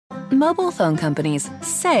Mobile phone companies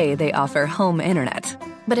say they offer home internet.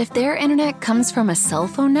 But if their internet comes from a cell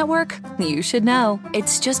phone network, you should know.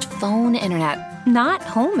 It's just phone internet, not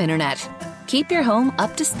home internet. Keep your home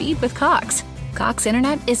up to speed with Cox. Cox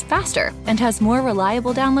internet is faster and has more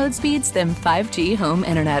reliable download speeds than 5G home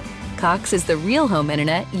internet. Cox is the real home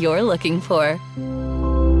internet you're looking for.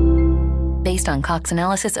 Based on Cox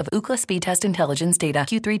analysis of Ookla speed test intelligence data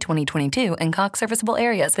Q3 2022 and Cox serviceable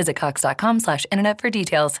areas, visit cox.com/internet for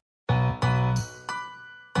details.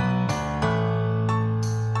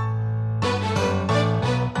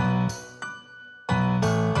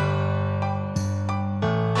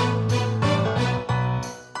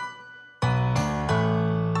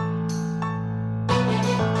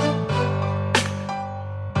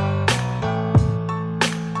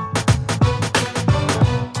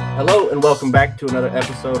 Hello and welcome back to another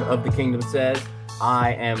episode of The Kingdom Says.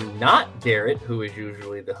 I am not Garrett, who is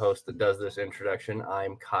usually the host that does this introduction.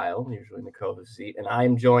 I'm Kyle, usually in the co-host seat, and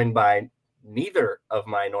I'm joined by neither of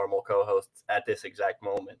my normal co-hosts at this exact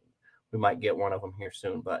moment. We might get one of them here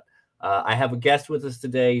soon, but I have a guest with us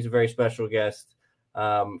today. He's a very special guest,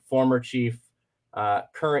 former Chief,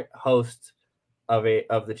 current host of a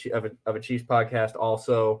Chiefs podcast,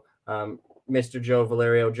 also Mr. Joe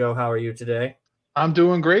Valerio. Joe, how are you today? I'm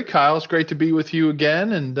doing great, Kyle. It's great to be with you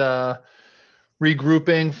again and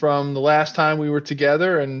regrouping from the last time we were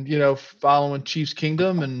together and, following Chiefs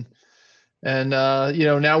Kingdom and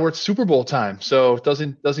now we're at Super Bowl time. So it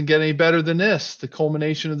doesn't get any better than this, the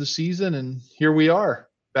culmination of the season. And here we are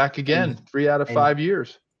back again, 3 out of 5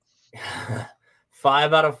 years.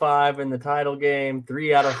 5 out of 5 in the title game,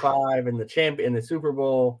 3 out of 5 in the Super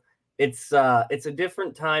Bowl. It's a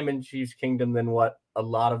different time in Chiefs Kingdom than what a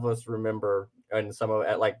lot of us remember. And some of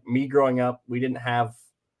it, like me growing up, we didn't have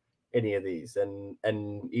any of these, and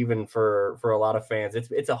even for a lot of fans,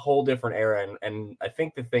 it's a whole different era. And I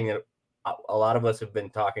think the thing that a lot of us have been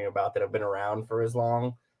talking about that have been around for as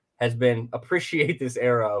long has been appreciate this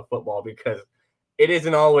era of football, because it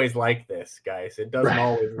isn't always like this, guys. It doesn't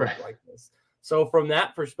always look like this. So from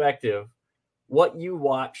that perspective, what you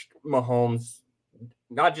watched Mahomes,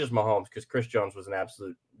 not just Mahomes, because Chris Jones was an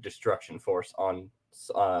absolute destruction force on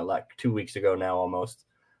like 2 weeks ago now almost.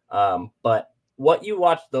 But what you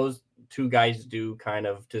watched those two guys do kind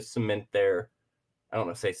of to cement their, I don't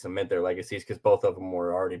want to say cement their legacies because both of them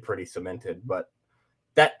were already pretty cemented, but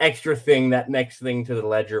that extra thing, that next thing to the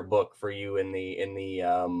ledger book for you in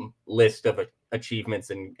the list of achievements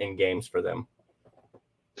in games for them.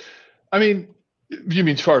 I mean, you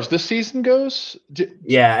mean as far as this season goes?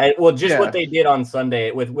 What they did on Sunday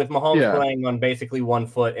with Mahomes playing on basically 1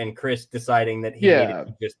 foot and Chris deciding that he needed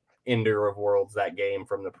to just Ender of Worlds that game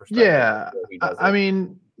from the perspective. I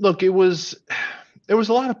mean, look, there was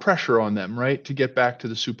a lot of pressure on them, right, to get back to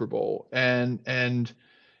the Super Bowl, and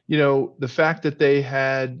the fact that they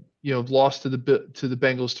had lost to the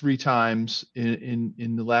Bengals 3 times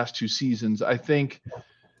in the last 2 seasons, I think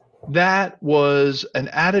that was an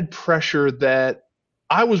added pressure that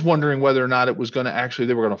I was wondering whether or not it was going to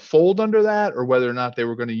they were going to fold under that, or whether or not they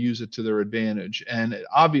were going to use it to their advantage. And it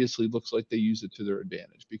obviously looks like they used it to their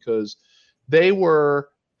advantage, because they went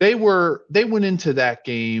into that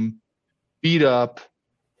game beat up,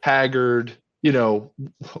 haggard,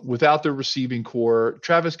 without their receiving core.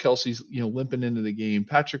 Travis Kelce's, limping into the game.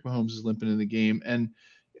 Patrick Mahomes is limping in the game. And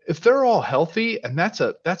if they're all healthy, and that's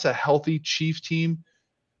a healthy Chiefs team,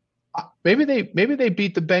 maybe they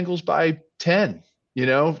beat the Bengals by 10,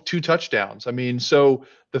 2 touchdowns. I mean, so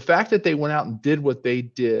the fact that they went out and did what they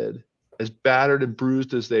did, as battered and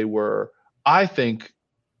bruised as they were, I think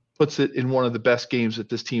puts it in one of the best games that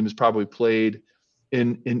this team has probably played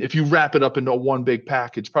in if you wrap it up into one big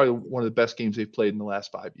package, probably one of the best games they've played in the last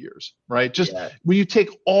 5 years, right? Just when you take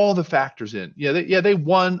all the factors in, they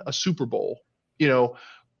won a Super Bowl,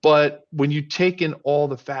 but when you take in all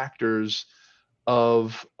the factors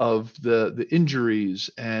of the injuries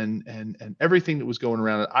and everything that was going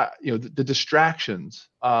around, the distractions,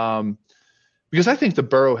 because I think the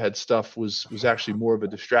Burrowhead stuff was actually more of a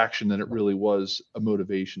distraction than it really was a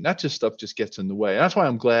motivation. That stuff just gets in the way. And that's why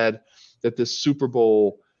I'm glad that this Super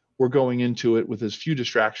Bowl, we're going into it with as few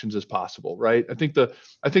distractions as possible, right? I think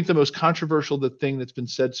the most controversial thing that's been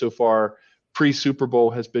said so far pre-Super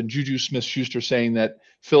Bowl has been Juju Smith-Schuster saying that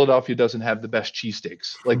Philadelphia doesn't have the best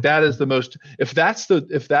cheesesteaks. Like, that is the most, if that's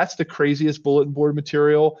the craziest bulletin board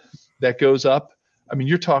material that goes up, I mean,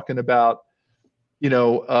 you're talking about,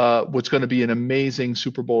 what's going to be an amazing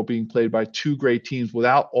Super Bowl being played by 2 great teams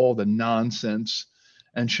without all the nonsense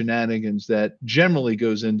and shenanigans that generally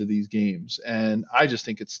goes into these games. And I just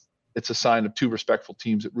think it's a sign of 2 respectful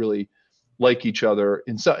teams that really like each other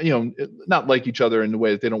in some, not like each other in the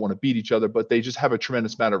way that they don't want to beat each other, but they just have a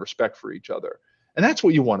tremendous amount of respect for each other. And that's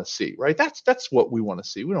what you want to see, right? That's what we want to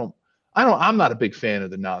see. I'm not a big fan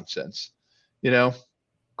of the nonsense,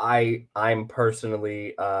 I'm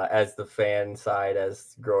personally, as the fan side,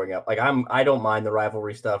 as growing up, like I don't mind the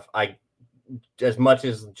rivalry stuff. As much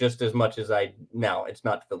as now it's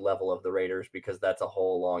not to the level of the Raiders because that's a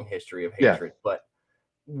whole long history of hatred, but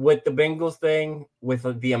with the Bengals thing, with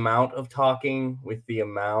the amount of talking, with the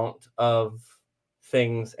amount of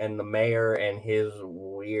things, and the mayor and his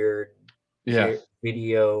weird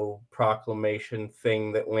video proclamation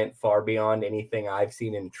thing that went far beyond anything I've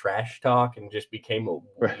seen in trash talk and just became a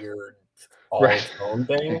weird its own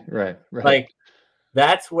thing. Right. Like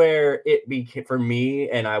that's where it became for me,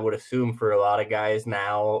 and I would assume for a lot of guys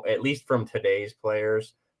now, at least from today's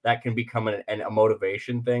players, that can become a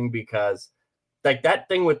motivation thing because like that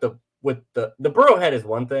thing with the Burrowhead is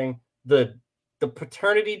one thing. The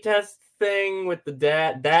paternity test thing with the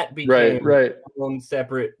dad, that became its own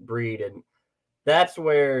separate breed. And that's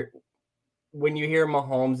where when you hear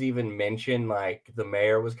Mahomes even mention like the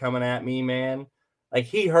mayor was coming at me, man, like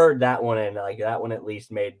he heard that one and like that one at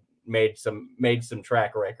least made some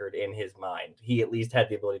track record in his mind. He at least had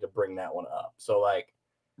the ability to bring that one up. So like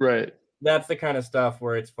that's the kind of stuff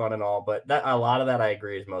where it's fun and all, but that a lot of that I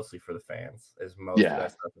agree is mostly for the fans. Of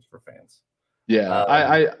that stuff is for fans. Yeah,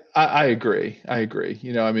 I agree. I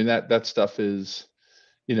mean that stuff is,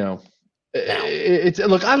 it's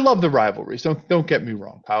look. I love the rivalries. Don't get me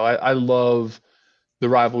wrong, pal. I love the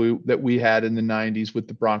rivalry that we had in the '90s with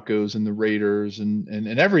the Broncos and the Raiders and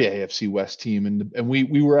every AFC West team, and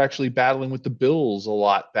we were actually battling with the Bills a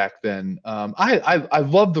lot back then. I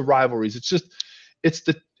love the rivalries. It's just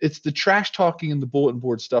it's the trash talking and the bulletin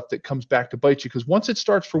board stuff that comes back to bite you because once it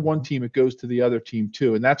starts for one team, it goes to the other team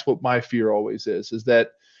too, and that's what my fear always is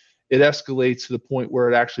that it escalates to the point where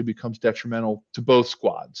it actually becomes detrimental to both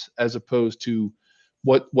squads, as opposed to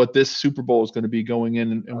what this Super Bowl is going to be going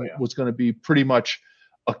in and what's going to be pretty much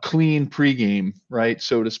a clean pregame, right,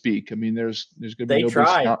 so to speak. I mean, there's going to be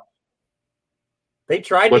They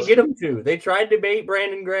tried to get him to. They tried to bait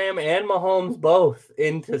Brandon Graham and Mahomes both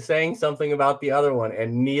into saying something about the other one,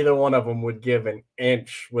 and neither one of them would give an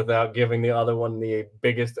inch without giving the other one the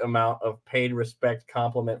biggest amount of paid respect,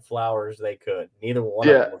 compliment, flowers they could. Neither one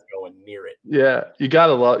of them was going near it. Yeah, you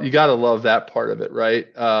gotta love that part of it, right?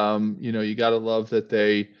 You gotta love that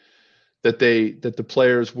the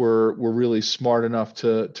players were really smart enough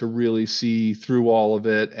to really see through all of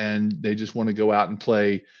it, and they just want to go out and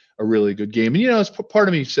play a really good game. And it's part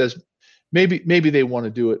of me says maybe they want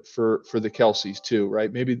to do it for the Kelceys too,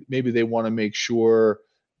 right? Maybe they want to make sure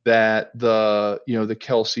that the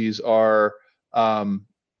Kelceys are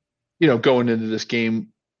going into this game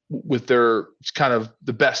with their kind of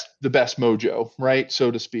the best mojo, right,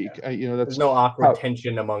 so to speak. There's no awkward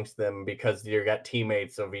tension amongst them because you got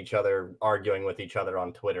teammates of each other arguing with each other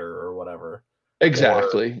on Twitter or whatever.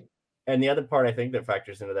 Exactly. And the other part I think that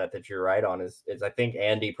factors into that you're right on is I think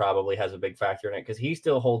Andy probably has a big factor in it because he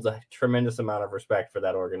still holds a tremendous amount of respect for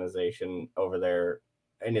that organization over there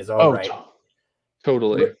in his own right.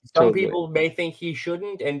 Totally. Some people may think he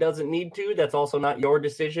shouldn't and doesn't need to. That's also not your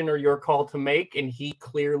decision or your call to make. And he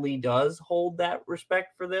clearly does hold that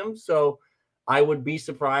respect for them. So I would be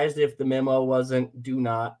surprised if the memo wasn't do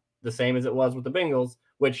not the same as it was with the Bengals,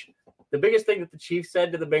 which the biggest thing that the Chiefs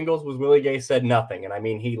said to the Bengals was Willie Gay said nothing. And I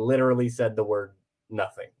mean, he literally said the word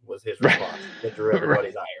nothing was his response that drew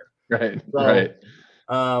everybody's ire. Right.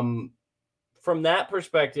 From that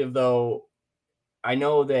perspective, though, I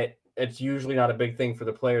know that it's usually not a big thing for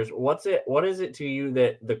the players. What is it to you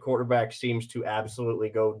that the quarterback seems to absolutely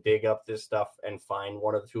go dig up this stuff and find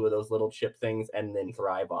one or two of those little chip things and then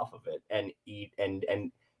thrive off of it and eat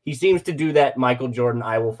and he seems to do that Michael Jordan,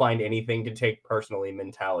 I will find anything to take personally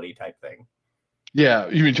mentality type thing. Yeah.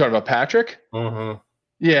 You mean talking about Patrick? Mm-hmm.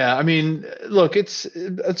 Yeah. I mean, look, it's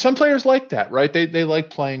some players like that, right? They like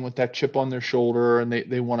playing with that chip on their shoulder and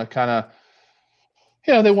they want to kind of,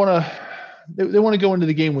 they want to go into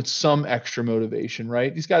the game with some extra motivation,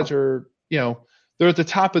 right? These guys are, they're at the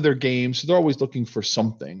top of their game. So they're always looking for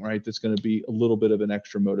something, right? That's going to be a little bit of an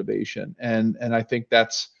extra motivation. And I think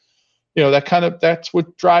that's, that's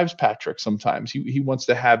what drives Patrick sometimes. He wants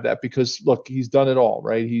to have that because look, he's done it all,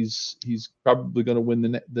 right? He's probably going to win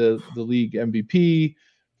the league MVP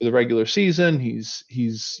for the regular season. He's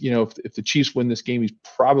if the Chiefs win this game, he's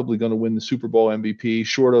probably going to win the Super Bowl MVP,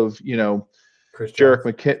 short of Jerick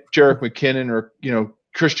McKinnon or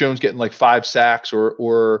Chris Jones getting like 5 sacks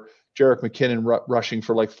or Jerick McKinnon rushing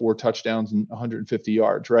for like 4 touchdowns and 150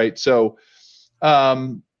 yards, right? So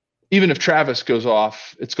even if Travis goes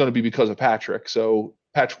off, it's going to be because of Patrick. So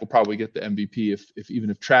Patrick will probably get the MVP if even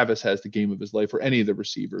if Travis has the game of his life or any of the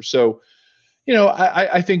receivers. So,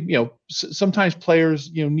 I think, sometimes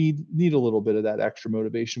players, need a little bit of that extra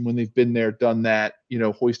motivation when they've been there, done that,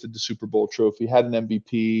 hoisted the Super Bowl trophy, had an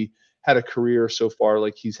MVP, had a career so far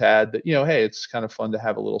like he's had that, hey, it's kind of fun to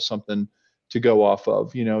have a little something to go off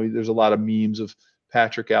of. There's a lot of memes of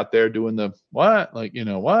Patrick out there doing the what, like,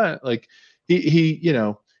 what, like he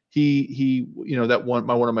that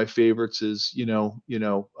one of my favorites is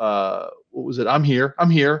what was it, I'm here, Oh,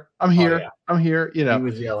 yeah. I'm here, He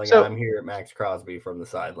was yelling, so I'm here at Max Crosby from the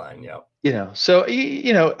sideline. Yep. so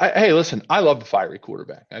hey, listen, I love the fiery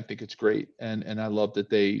quarterback. I think it's great, and I love that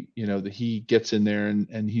that he gets in there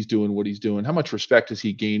and he's doing what he's doing. How much respect is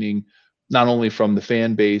he gaining, not only from the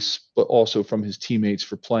fan base but also from his teammates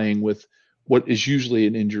for playing with what is usually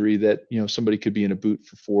an injury that somebody could be in a boot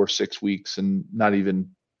for 4-6 weeks and not even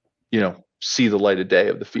see the light of day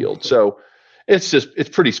of the field. So it's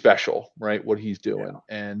pretty special, right, what he's doing.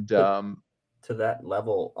 Yeah. And to that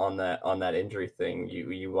level on that injury thing,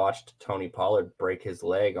 you watched Tony Pollard break his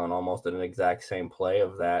leg on almost an exact same play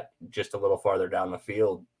of that, just a little farther down the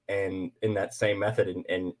field, and in that same method.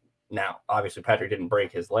 And now obviously Patrick didn't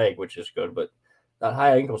break his leg, which is good, but that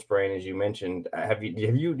high ankle sprain, as you mentioned, did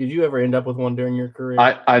you ever end up with one during your career?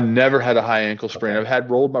 I never had a high ankle sprain. Okay. I've had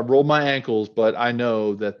rolled my ankles, but I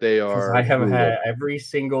know that they are. I have had every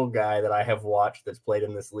single guy that I have watched that's played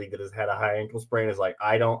in this league that has had a high ankle sprain is like,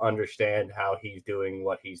 I don't understand how he's doing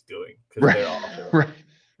what he's doing, because they're awful.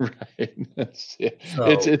 Right. So,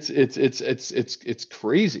 it's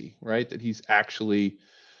crazy, right? That he's actually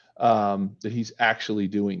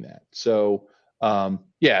doing that. So.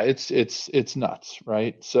 It's nuts,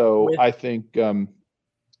 right? So I think,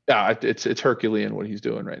 it's Herculean what he's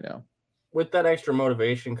doing right now. With that extra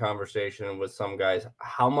motivation conversation with some guys,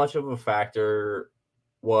 how much of a factor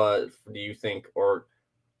do you think, or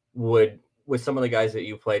with some of the guys that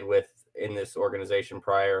you played with in this organization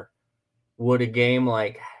prior, would a game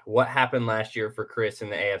like what happened last year for Chris in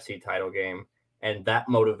the AFC title game and that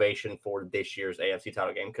motivation for this year's AFC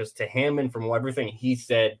title game? Because to him, and from everything he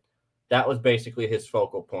said, that was basically his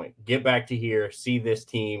focal point. Get back to here, see this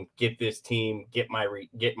team, get this team, get my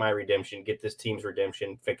redemption, get this team's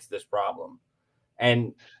redemption, fix this problem.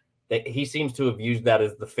 And he seems to have used that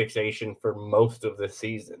as the fixation for most of the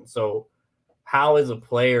season. So how, as a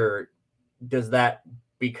player, does that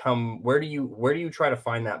become, where do you try to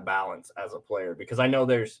find that balance as a player? Because I know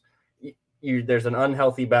there's an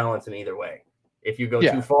unhealthy balance in either way. If you go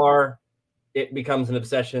too far, it becomes an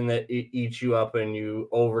obsession that it eats you up, and you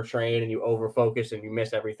overtrain and you overfocus and you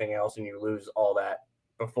miss everything else and you lose all that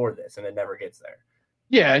before this, and it never gets there.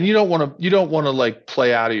 Yeah. And you don't want to like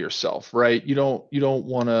play out of yourself, right? You don't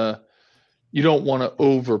want to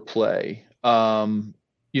overplay.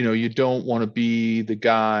 You don't want to be the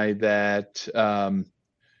guy that,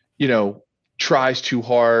 tries too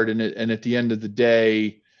hard. And at the end of the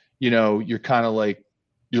day, you're kind of like,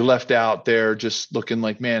 you're left out there just looking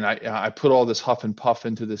like, man, I put all this huff and puff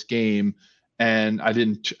into this game, and I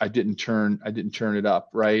didn't turn it up,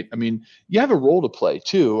 right? I mean, you have a role to play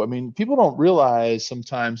too. I mean, people don't realize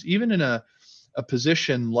sometimes, even in a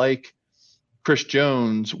position like Chris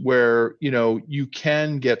Jones, where you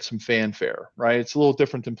can get some fanfare, right? It's a little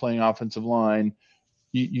different than playing offensive line.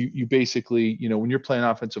 You basically, when you're playing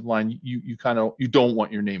offensive line, you don't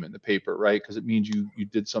want your name in the paper, right? Because it means you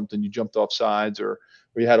did something, you jumped off sides, or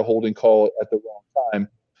you had a holding call at the wrong time.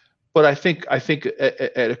 But I think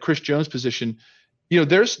at a Chris Jones position,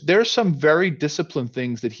 there's some very disciplined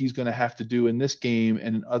things that he's going to have to do in this game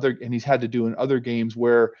and he's had to do in other games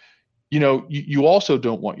where, you also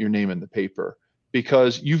don't want your name in the paper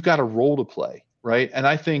because you've got a role to play, right? And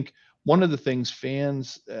I think one of the things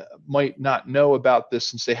fans might not know about this,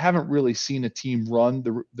 since they haven't really seen a team run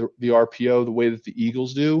the RPO the way that the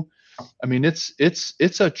Eagles do. I mean, it's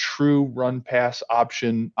a true run pass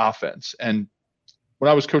option offense. And when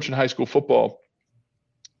I was coaching high school football,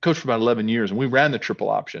 coached for about 11 years, and we ran the triple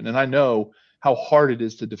option. And I know how hard it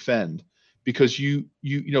is to defend, because we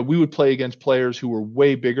would play against players who were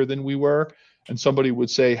way bigger than we were. And somebody would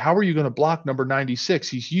say, how are you going to block number 96?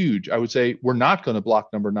 He's huge. I would say, we're not going to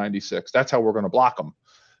block number 96. That's how we're going to block him,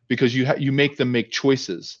 because you make them make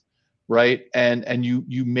choices, right? And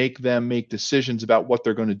you make them make decisions about what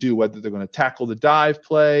they're going to do, whether they're going to tackle the dive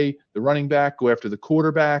play, the running back, go after the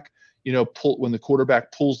quarterback, when the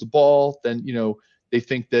quarterback pulls the ball, then, they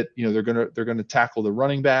think that, they're going to tackle the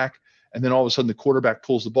running back. And then all of a sudden the quarterback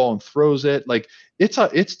pulls the ball and throws it. Like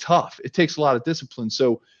it's tough. It takes a lot of discipline.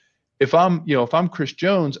 So if I'm Chris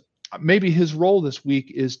Jones, maybe his role this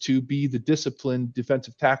week is to be the disciplined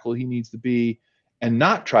defensive tackle he needs to be and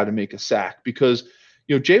not try to make a sack, because,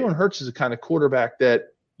 Jalen Hurts is the kind of quarterback that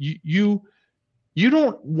you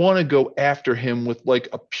don't want to go after him with like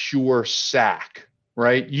a pure sack,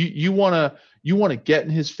 right? You want to get in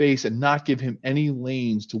his face and not give him any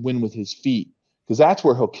lanes to win with his feet, because that's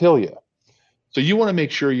where he'll kill you. So you want to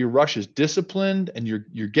make sure your rush is disciplined and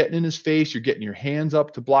you're getting in his face, you're getting your hands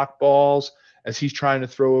up to block balls as he's trying to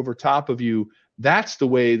throw over top of you. That's the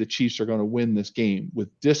way the Chiefs are going to win this game, with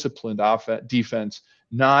disciplined defense,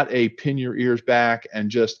 not a pin your ears back and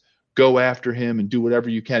just go after him and do whatever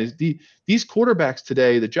you can. These quarterbacks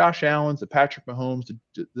today, the Josh Allens, the Patrick Mahomes,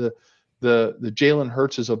 the Jalen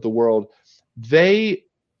Hurtses of the world, they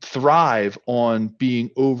thrive on being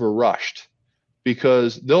overrushed,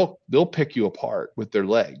 because they'll pick you apart with their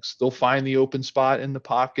legs. They'll find the open spot in the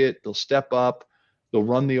pocket. They'll step up. They'll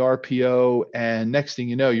run the RPO. And next thing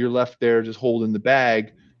you know, you're left there just holding the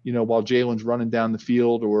bag, while Jalen's running down the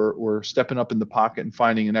field or stepping up in the pocket and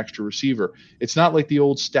finding an extra receiver. It's not like the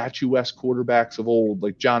old statuesque quarterbacks of old,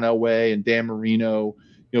 like John Elway and Dan Marino,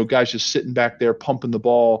 guys just sitting back there pumping the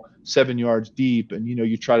ball 7 yards deep. And,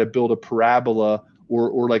 you try to build a parabola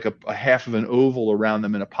or like a half of an oval around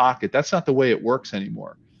them in a pocket. That's not the way it works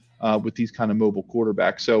anymore with these kind of mobile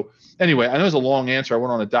quarterbacks. So anyway, I know it's a long answer. I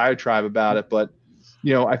went on a diatribe about it, but,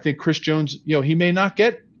 I think Chris Jones, he may not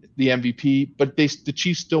get the MVP, but the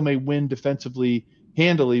Chiefs still may win defensively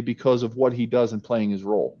handily because of what he does in playing his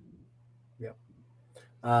role.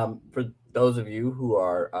 Yeah. For those of you who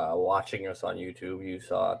are watching us on YouTube, you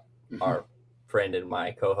saw our friend and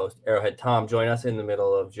my co-host Arrowhead Tom join us in the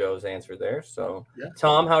middle of Joe's answer there. So yeah.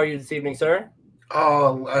 Tom, how are you this evening, sir?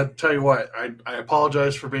 Oh, I tell you what, I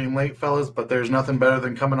apologize for being late, fellas, but there's nothing better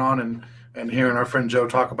than coming on and hearing our friend Joe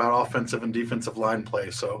talk about offensive and defensive line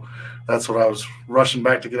play. So that's what I was rushing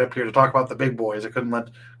back to get up here to talk about, the big boys. I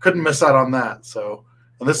couldn't miss out on that. So,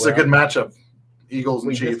 and this is a good matchup, Eagles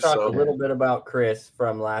and Chiefs. We just talked a little bit about Chris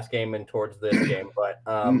from last game and towards this game, but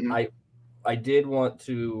I did want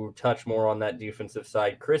to touch more on that defensive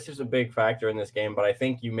side. Chris is a big factor in this game, but I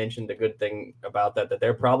think you mentioned a good thing about that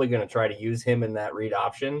they're probably going to try to use him in that read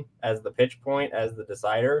option as the pitch point, as the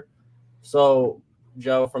decider. So,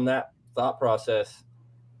 Joe, from that thought process,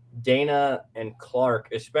 Dana and Clark,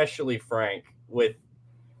 especially Frank, with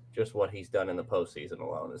just what he's done in the postseason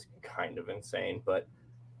alone, is kind of insane. But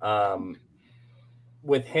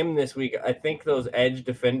with him this week, I think those edge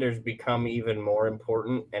defenders become even more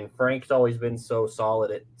important, and Frank's always been so solid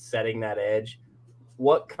at setting that edge.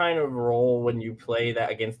 What kind of role, when you play that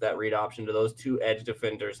against that read option, do those two edge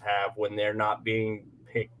defenders have when they're not being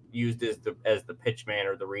used as the pitch man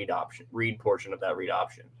or the read portion of that read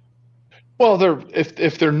option? Well,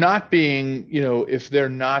 if they're not being, if they're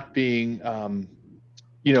not the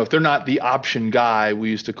option guy, we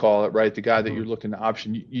used to call it, right? The guy that you're looking to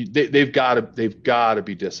option, they've got to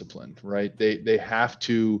be disciplined, right? They have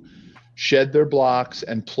to shed their blocks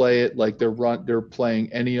and play it like they're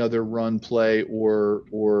playing any other run play or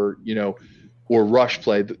rush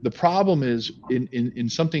play. The problem is in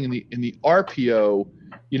something in the RPO,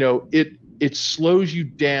 it slows you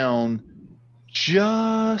down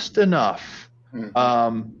just enough.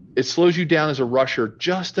 It slows you down as a rusher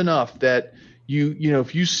just enough that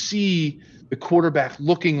if you see the quarterback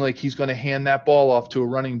looking like he's going to hand that ball off to a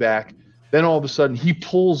running back, then all of a sudden he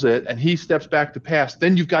pulls it and he steps back to pass,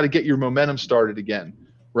 then you've got to get your momentum started again,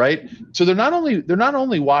 right? So they're not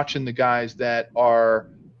only watching the guys that are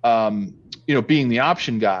being the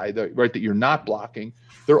option guy, that you're not blocking.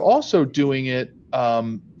 They're also doing it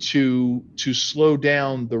to slow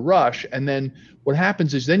down the rush. And then what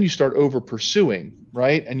happens is then you start over pursuing,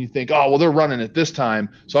 right? And you think, oh, well, they're running it this time,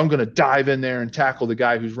 so I'm going to dive in there and tackle the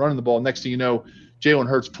guy who's running the ball. Next thing you know, Jalen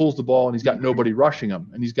Hurts pulls the ball and he's got nobody rushing him,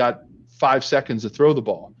 and he's got 5 seconds to throw the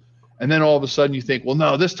ball. And then all of a sudden you think, well,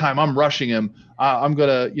 no, this time I'm rushing him. I'm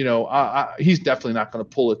going to, he's definitely not going to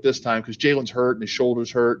pull it this time because Jalen's hurt and his shoulder's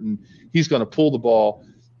hurt, and he's going to pull the ball,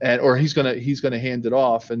 or he's going to hand it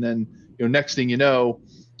off. And then, next thing you know,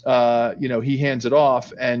 he hands it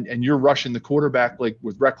off, and you're rushing the quarterback like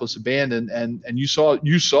with reckless abandon. And you saw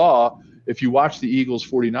if you watch the Eagles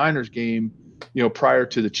 49ers game, prior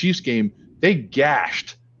to the Chiefs game, they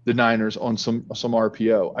gashed the Niners on some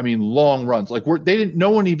RPO. I mean, long runs. Like no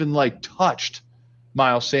one even touched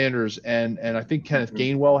Miles Sanders, and I think Kenneth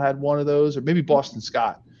Gainwell had one of those, or maybe Boston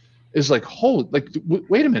Scott. Is like,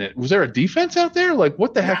 wait a minute, was there a defense out there? Like,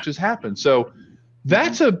 what the heck just happened? So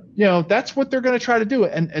that's that's what they're going to try to do.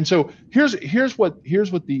 And so here's what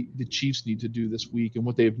the Chiefs need to do this week, and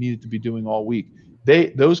what they've needed to be doing all week.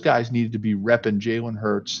 Those guys needed to be repping Jalen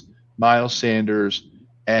Hurts, Miles Sanders,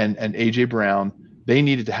 and AJ Brown, they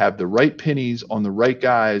needed to have the right pennies on the right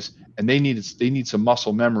guys, and they need some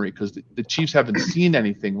muscle memory, because the Chiefs haven't seen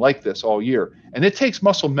anything like this all year, and it takes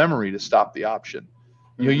muscle memory to stop the option.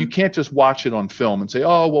 You can't just watch it on film and say,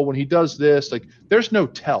 oh, well, when he does this, like, there's no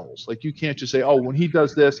tells. Like, you can't just say, oh, when he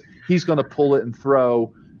does this, he's going to pull it and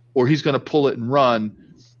throw, or he's going to pull it and run.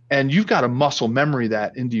 And you've got to muscle memory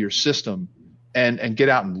that into your system and get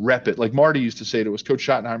out and rep it. Like Marty used to say to us, Coach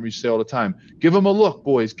Schottenheimer used to say all the time, give him a look,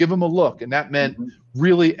 boys, give him a look. And that meant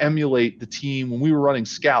really emulate the team. When we were running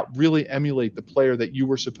scout, really emulate the player that you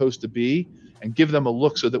were supposed to be and give them a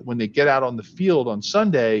look, so that when they get out on the field on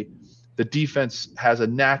Sunday, the defense has a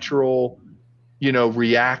natural,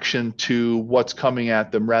 reaction to what's coming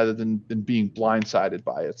at them, rather than being blindsided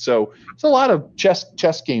by it. So it's a lot of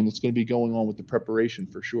chess game that's going to be going on with the preparation,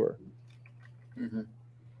 for sure.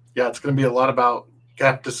 Yeah, it's going to be a lot about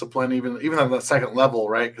gap discipline, even on the second level,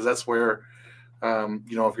 right? Because that's where,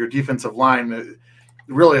 if your defensive line,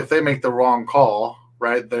 really, if they make the wrong call,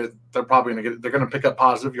 right, they're probably they're going to pick up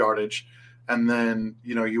positive yardage, and then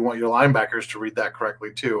you want your linebackers to read that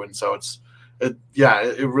correctly too. And so it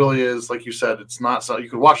really is, like you said, it's not so you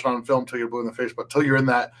could watch it on film till you're blue in the face, but till you're in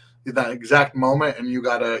that exact moment and you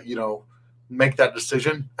gotta make that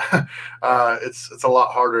decision, it's a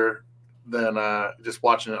lot harder than just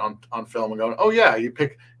watching it on film and going, oh yeah, you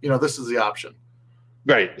pick, this is the option.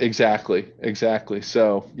 Right. Exactly.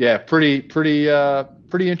 So yeah, pretty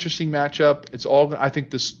interesting matchup. It's all, I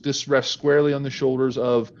think this rests squarely on the shoulders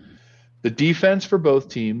of the defense for both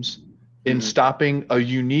teams in stopping a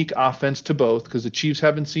unique offense to both, because the Chiefs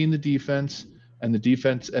haven't seen the defense, and the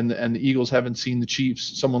defense and the Eagles haven't seen the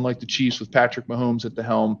Chiefs, someone like the Chiefs with Patrick Mahomes at the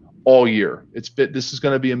helm all year. This is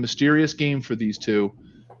going to be a mysterious game for these two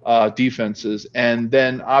defenses. And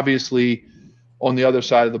then obviously on the other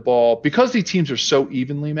side of the ball, because these teams are so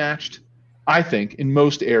evenly matched, I think in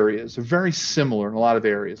most areas, they're very similar in a lot of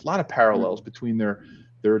areas, a lot of parallels between their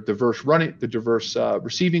diverse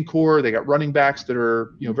receiving core. They got running backs that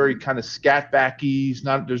are, very kind of scat backies.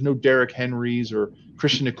 There's no Derrick Henrys or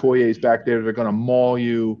Christian Okoye's back there that are going to maul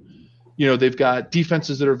you. They've got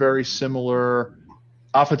defenses that are very similar,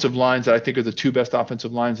 offensive lines that I think are the two best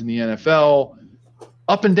offensive lines in the NFL.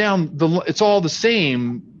 Up and down, it's all the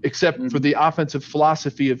same, except for the offensive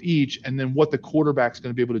philosophy of each, and then what the quarterback's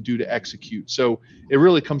going to be able to do to execute. So it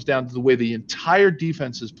really comes down to the way the entire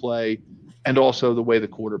defenses play, and also the way the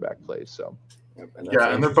quarterback plays. So, and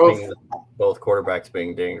they're both quarterbacks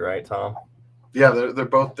being dinged, right, Tom? Yeah, they're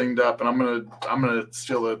both dinged up, and I'm gonna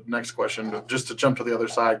steal the next question just to jump to the other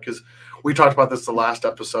side, because we talked about this the last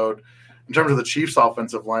episode in terms of the Chiefs'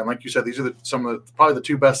 offensive line. Like you said, these are probably the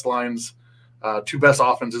two best lines, two best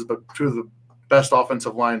offenses, but two of the best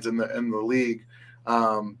offensive lines in the league.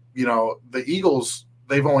 The Eagles,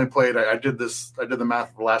 they've only played. I did the math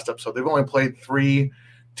for the last episode. They've only played 3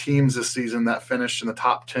 teams this season that finished in the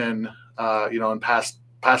top 10, in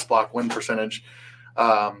pass block win percentage.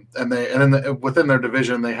 Within their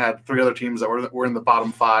division, they had 3 other teams that were in the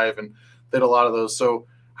bottom 5, and they had a lot of those. So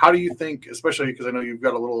how do you think, especially because I know you've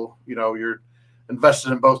got a little, you're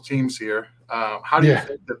invested in both teams here. How do you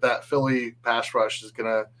think that Philly pass rush is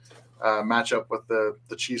going to match up with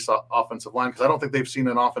the Chiefs offensive line? Because I don't think they've seen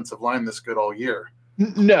an offensive line this good all year.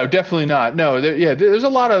 No, definitely not. No, there's a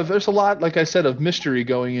lot, like I said, of mystery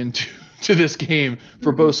going into this game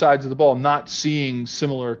for both sides of the ball, not seeing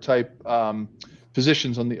similar type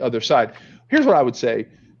positions on the other side. Here's what I would say.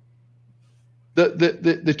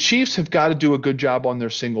 The Chiefs have got to do a good job on their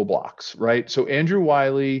single blocks, right? So Andrew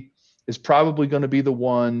Wiley is probably going to be the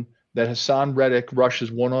one that Hassan Reddick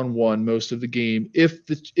rushes one-on-one most of the game if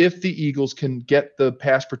the Eagles can get the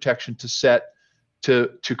pass protection to set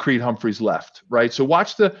to Creed Humphrey's left, right? So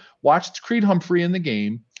watch Creed Humphrey in the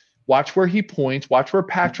game, watch where he points, watch where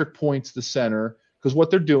Patrick points the center, because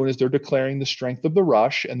what they're doing is they're declaring the strength of the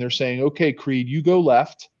rush, and they're saying, okay, Creed, you go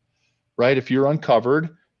left, right? If you're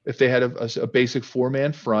uncovered, if they had a basic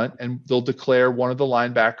 4-man front, and they'll declare one of the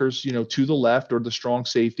linebackers, to the left, or the strong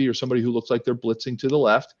safety, or somebody who looks like they're blitzing to the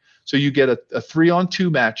left. So you get a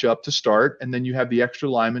 3-on-2 matchup to start, and then you have the extra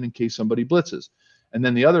lineman in case somebody blitzes. And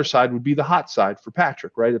then the other side would be the hot side for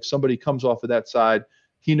Patrick, right? If somebody comes off of that side,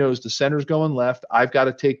 he knows the center's going left. I've got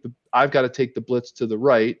to take the blitz to the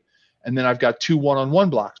right, and then I've got 2 one-on-one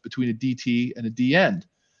blocks between a DT and a D end.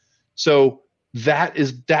 So that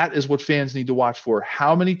is what fans need to watch for.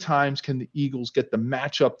 How many times can the Eagles get the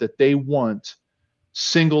matchup that they want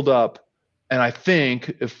singled up? And I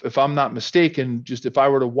think if I'm not mistaken, just if I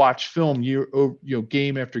were to watch film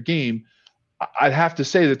game after game, I'd have to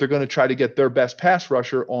say that they're going to try to get their best pass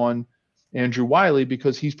rusher on Andrew Wiley,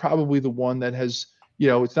 because he's probably the one that has,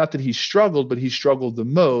 it's not that he's struggled, but he's struggled the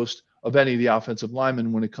most of any of the offensive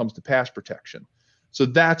linemen when it comes to pass protection. So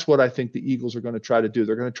that's what I think the Eagles are going to try to do.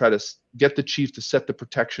 They're going to try to get the Chiefs to set the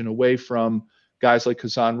protection away from guys like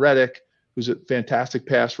Kazan Reddick, who's a fantastic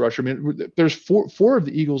pass rusher. I mean, there's four of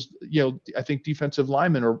the Eagles, I think defensive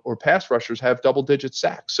linemen or pass rushers have double-digit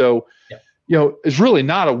sacks. So, it's really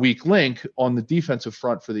not a weak link on the defensive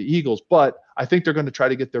front for the Eagles, but I think they're going to try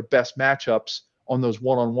to get their best matchups on those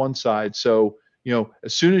one-on-one sides. So,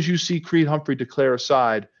 as soon as you see Creed Humphrey declare a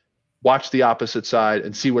side, watch the opposite side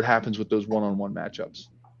and see what happens with those one-on-one matchups.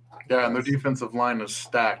 Yeah, and their defensive line is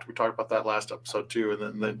stacked. We talked about that last episode too,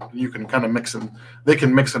 and then you can kind of mix and they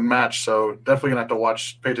can mix and match. So definitely gonna have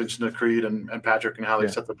to pay attention to Creed and Patrick and how they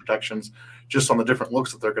set the protections just on the different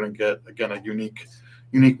looks that they're gonna get. Again, a unique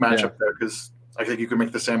matchup there, because I think you can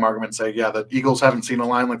make the same argument and say, the Eagles haven't seen a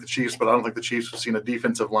line like the Chiefs, but I don't think the Chiefs have seen a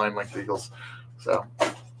defensive line like the Eagles. So,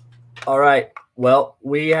 all right. Well,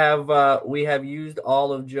 we have used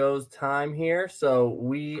all of Joe's time here, so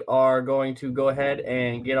we are going to go ahead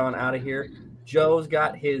and get on out of here. Joe's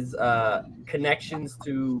got his connections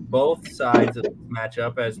to both sides of the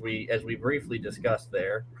matchup, as we briefly discussed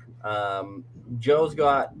there. Joe's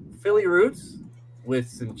got Philly roots with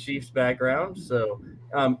some Chiefs background. So,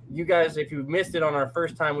 you guys, if you missed it on our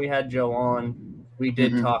first time we had Joe on, we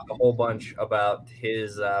did talk a whole bunch about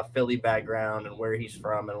his Philly background and where he's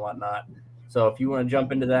from and whatnot. So if you want to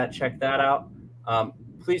jump into that, check that out.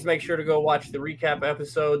 Please make sure to go watch the recap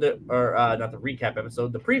episode, not the recap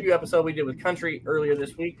episode, the preview episode we did with Country earlier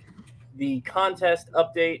this week, the contest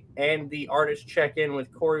update, and the artist check-in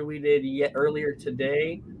with Corey we did earlier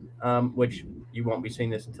today, which you won't be seeing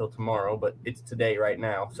this until tomorrow, but it's today right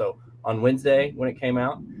now. So on Wednesday when it came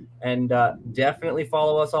out. And definitely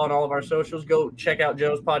follow us on all of our socials. Go check out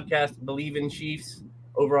Joe's podcast, Believe in Chiefs,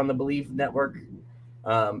 over on the Believe Network.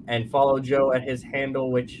 And follow Joe at his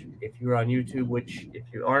handle, which if you're on YouTube, which if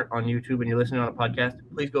you aren't on YouTube and you're listening on a podcast,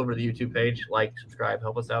 please go over to the YouTube page, like, subscribe,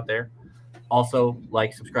 help us out there. Also,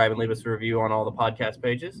 like, subscribe, and leave us a review on all the podcast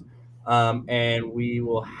pages. And we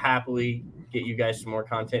will happily get you guys some more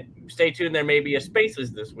content. Stay tuned. There may be a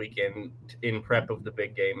Spaces this weekend in prep of the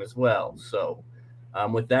big game as well. So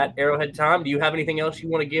with that, Arrowhead Tom, do you have anything else you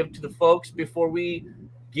want to give to the folks before we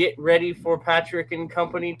get ready for Patrick and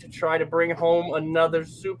company to try to bring home another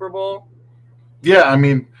Super Bowl? Yeah, I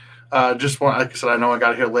mean, just want, like I said, I know I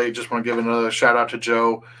got here late. Just want to give another shout out to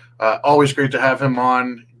Joe. Always great to have him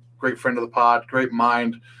on. Great friend of the pod, great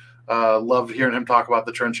mind. Love hearing him talk about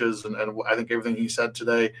the trenches, and I think everything he said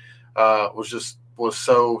today was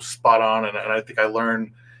so spot on, and I think I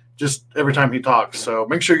learned just every time he talks. So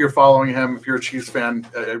make sure you're following him. If you're a Chiefs fan,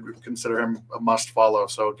 consider him a must follow.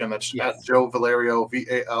 So again, that's at Joe Valerio,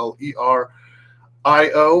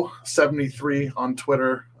 Valerio 73 on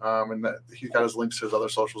Twitter. And that he's got his links to his other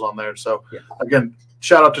socials on there. So again,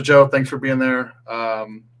 shout out to Joe. Thanks for being there.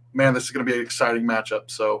 Man, this is going to be an exciting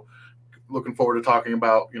matchup. So looking forward to talking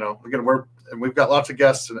about, again, we've got lots of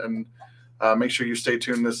guests, and make sure you stay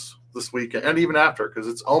tuned this week and even after, because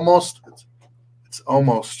it's almost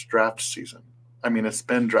draft season. I mean, it's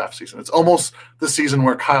been draft season. It's almost the season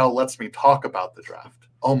where Kyle lets me talk about the draft.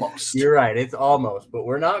 Almost. You're right. It's almost, but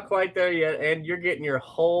we're not quite there yet. And you're getting your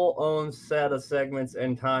whole own set of segments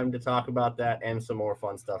and time to talk about that, and some more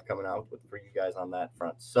fun stuff coming out for you guys on that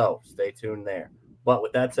front. So stay tuned there. But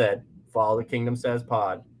with that said, follow the Kingdom Says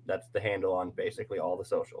Pod. That's the handle on basically all the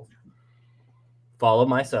socials. Follow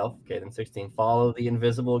myself, Caden16. Follow the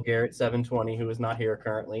invisible Garrett 720, who is not here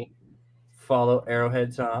currently. Follow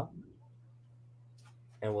Arrowhead Tom.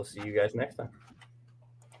 And we'll see you guys next time.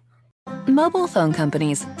 Mobile phone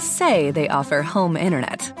companies say they offer home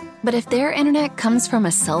internet. But if their internet comes from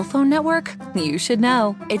a cell phone network, you should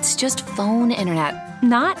know. It's just phone internet,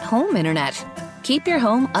 not home internet. Keep your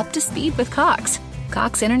home up to speed with Cox.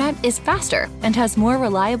 Cox internet is faster and has more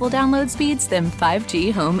reliable download speeds than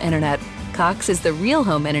 5G home internet. Cox is the real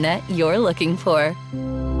home internet you're looking for.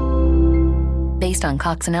 Based on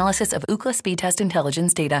Cox analysis of Ookla speed test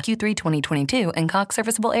intelligence data Q3 2022 and Cox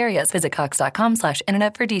serviceable areas, visit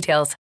cox.com/internet for details.